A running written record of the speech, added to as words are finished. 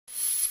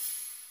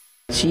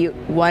She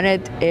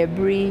wanted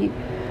every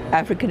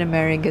African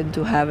American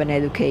to have an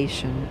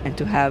education and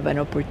to have an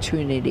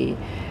opportunity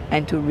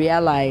and to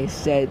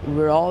realize that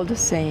we're all the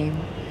same.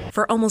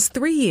 For almost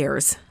 3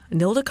 years,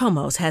 Nilda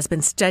Komos has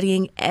been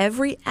studying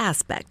every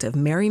aspect of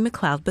Mary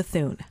Mcleod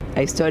Bethune.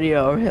 I studied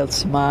all her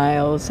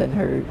smiles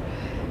and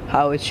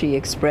how she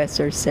expressed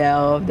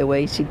herself, the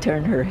way she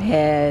turned her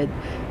head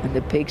and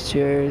the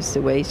pictures,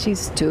 the way she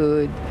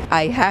stood.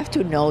 I have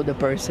to know the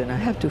person. I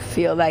have to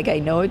feel like I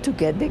know it to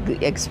get the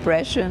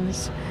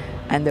expressions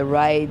and the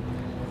right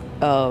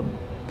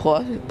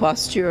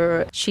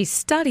posture. She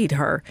studied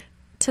her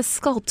to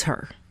sculpt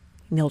her.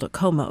 Nilda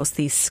Komos,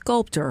 the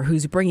sculptor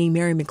who's bringing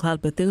Mary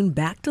Mcleod Bethune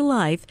back to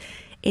life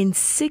in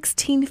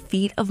 16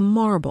 feet of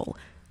marble,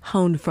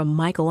 honed from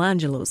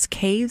Michelangelo's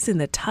caves in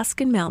the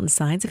Tuscan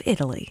mountainsides of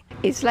Italy.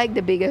 It's like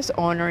the biggest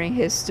honor in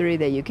history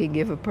that you can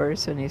give a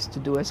person is to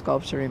do a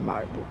sculpture in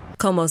marble.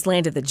 Komos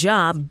landed the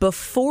job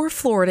before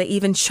Florida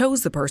even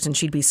chose the person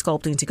she'd be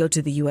sculpting to go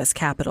to the U.S.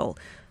 Capitol.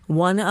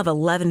 One of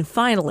 11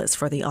 finalists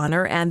for the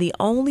honor and the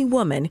only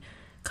woman.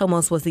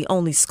 Komos was the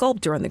only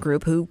sculptor in the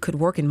group who could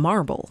work in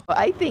marble.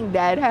 I think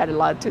that had a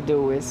lot to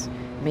do with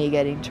me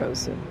getting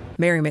chosen.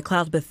 Mary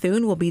Mcleod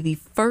Bethune will be the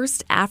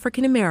first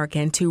African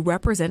American to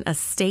represent a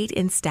state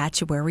in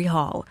Statuary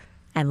Hall.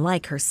 And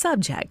like her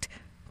subject,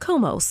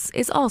 Komos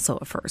is also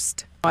a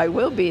first. I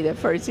will be the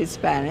first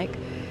Hispanic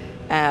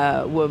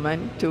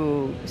woman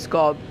to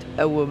sculpt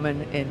a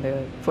woman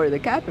for the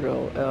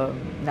Capitol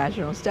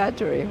National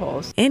Statuary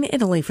Hall. In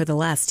Italy for the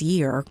last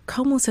year,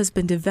 Komos has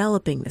been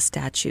developing the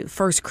statue,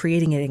 first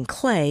creating it in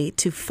clay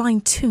to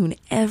fine-tune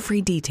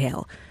every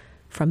detail.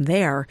 From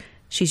there,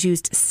 she's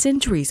used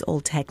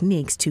centuries-old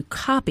techniques to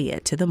copy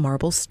it to the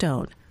marble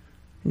stone.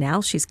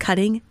 Now she's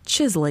cutting,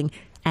 chiseling,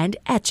 and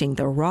etching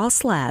the raw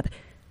slab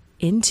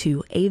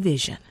into a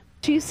vision.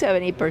 She's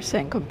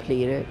 70%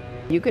 completed.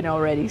 You can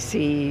already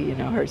see,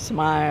 her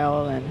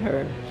smile and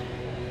her.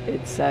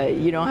 It's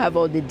you don't have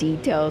all the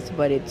details,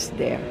 but it's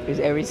there.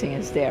 Everything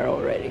is there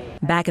already.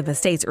 Back in the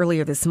States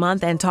earlier this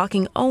month and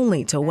talking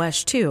only to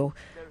WESH 2,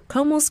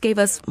 Komos gave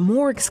us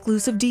more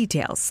exclusive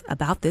details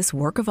about this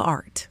work of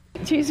art.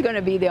 She's going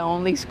to be the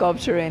only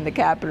sculpture in the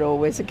Capitol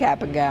with a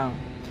cap and gown.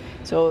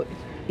 So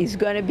it's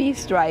going to be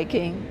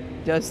striking,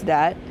 just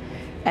that,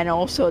 and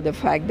also the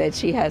fact that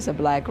she has a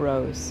black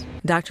rose.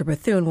 Dr.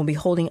 Bethune will be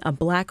holding a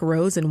black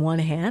rose in one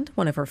hand,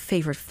 one of her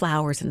favorite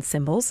flowers and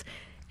symbols,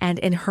 and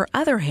in her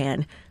other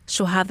hand,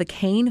 she'll have the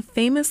cane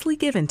famously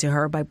given to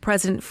her by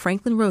President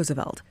Franklin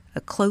Roosevelt,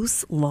 a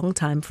close,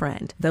 longtime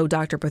friend. Though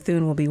Dr.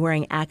 Bethune will be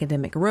wearing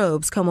academic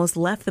robes, Komos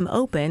left them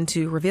open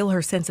to reveal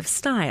her sense of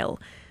style.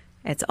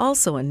 It's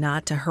also a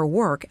nod to her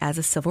work as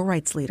a civil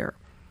rights leader.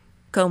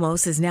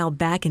 Komos is now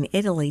back in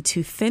Italy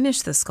to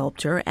finish the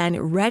sculpture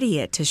and ready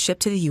it to ship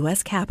to the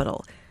U.S.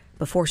 Capitol.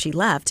 Before she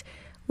left,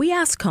 we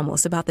asked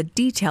Komos about the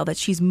detail that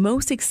she's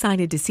most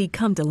excited to see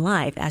come to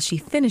life as she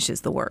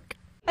finishes the work.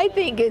 I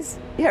think it's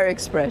her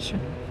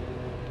expression.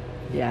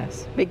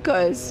 Yes,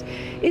 because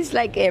it's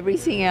like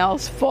everything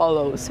else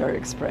follows her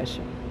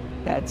expression.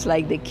 That's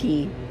like the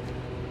key,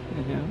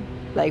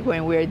 Like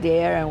when we're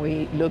there and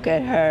we look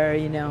at her,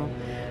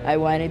 I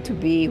want it to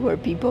be where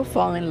people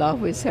fall in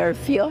love with her,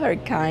 feel her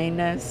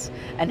kindness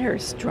and her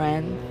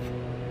strength.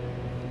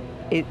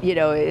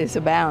 It's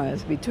a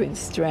balance between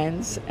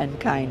strength and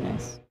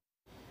kindness.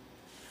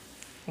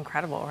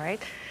 Incredible,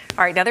 right?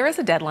 All right, now there is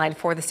a deadline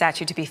for the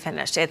statue to be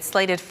finished. It's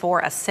slated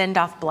for a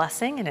send-off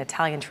blessing in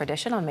Italian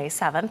tradition on May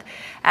 7th.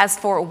 As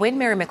for when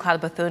Mary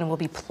Mcleod Bethune will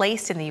be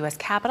placed in the U.S.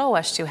 Capitol,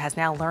 WESH 2 has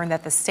now learned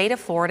that the state of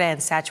Florida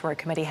and Statuary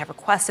Committee have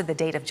requested the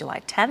date of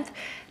July 10th.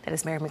 That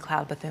is Mary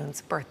Mcleod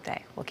Bethune's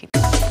birthday. We'll keep